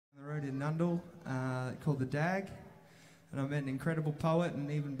in Nundle called The Dag, and I met an incredible poet and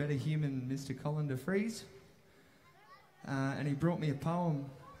even better human, Mr. Colin Defries, and he brought me a poem,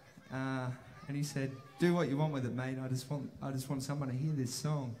 and he said, "Do what you want with it, mate. I just want someone to hear this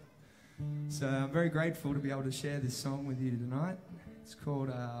song." So I'm very grateful to be able to share this song with you tonight. It's called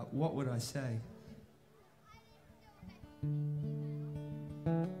 "What Would I Say."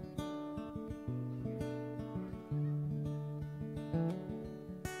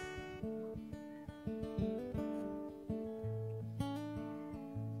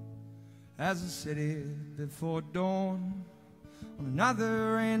 As I sit here before dawn on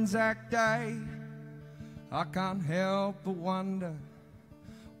another Anzac Day, I can't help but wonder,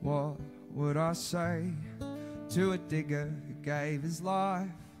 what would I say to a digger who gave his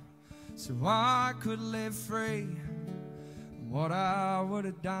life so I could live free? And what I would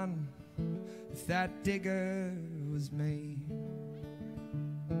have done if that digger was me.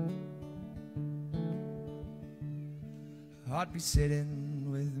 I'd be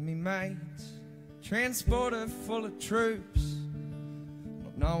sitting with me mates, transporter full of troops,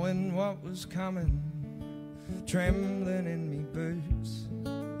 not knowing what was coming, trembling in me boots,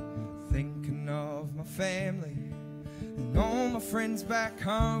 thinking of my family and all my friends back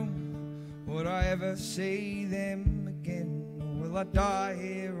home. Would I ever see them again, or will I die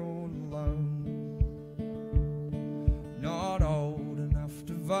here all alone? Not old enough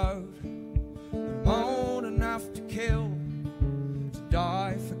to vote, but I'm old enough to kill, to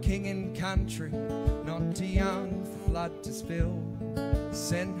die for king and country, not too young for blood to spill.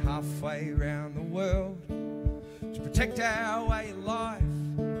 Sent halfway round the world to protect our way of life.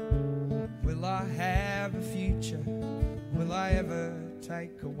 Will I have a future? Will I ever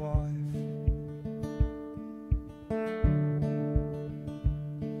take a wife?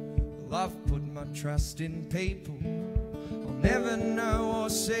 Well, I've put my trust in people I'll never know or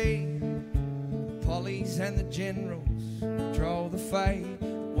see. The pollies and the generals control the fate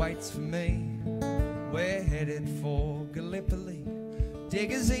that waits for me. We're headed for Gallipoli,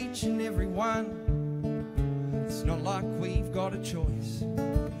 diggers each and every one. It's not like we've got a choice,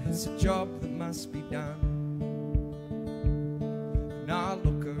 it's a job that must be done. And I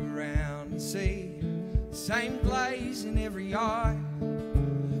look around and see the same glaze in every eye,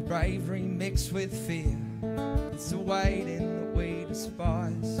 bravery mixed with fear. It's the waiting that we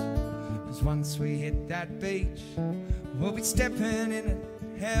despise, 'cause once we hit that beach, we'll be stepping into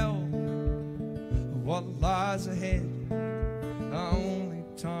hell. What lies ahead, only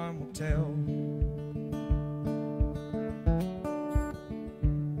time will tell.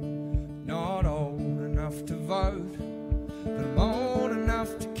 Not old enough to vote, but I'm old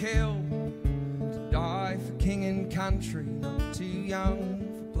enough to kill, to die for king and country, not too young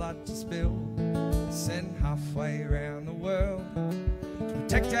for blood to spill. Sent halfway around the world to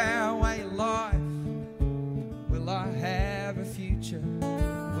protect our way of life. Will I have a future?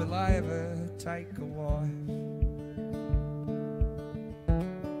 Will I ever take a wife?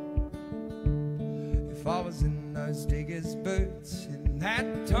 If I was in those diggers' boots in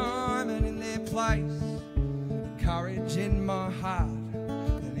that time and in their place, the courage in my heart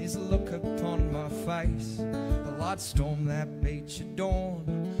and his look upon my face, well, I'd storm that beach at dawn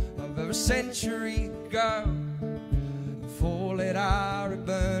over a century ago, and fall at our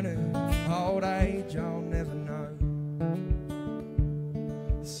burning old age I'll never know.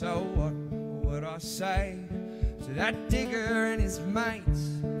 So what would I say to that digger and his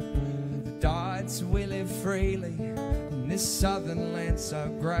mates that died so we live freely in this southern land so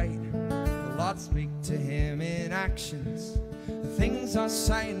great? Well, I'd speak to him in actions, the things I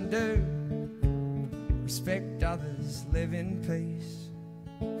say and do. Respect others, live in peace,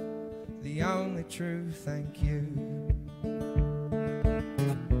 the only true thank you.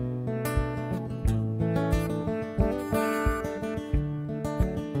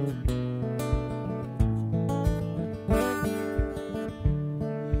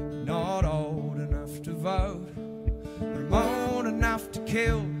 Not old enough to vote, but I'm old enough to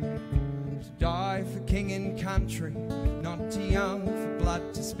kill, to die for king and country, not too young for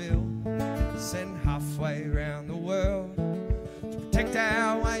blood to spill. Sent halfway round the world to protect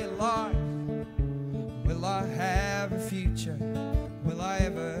our way of life. Will I have a future? Will I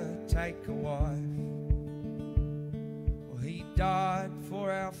ever take a wife? Well, he died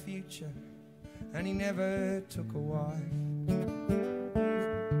for our future, and he never took a wife.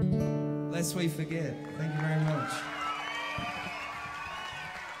 Lest we forget. Thank you very much.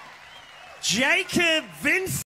 Jacob Vincent.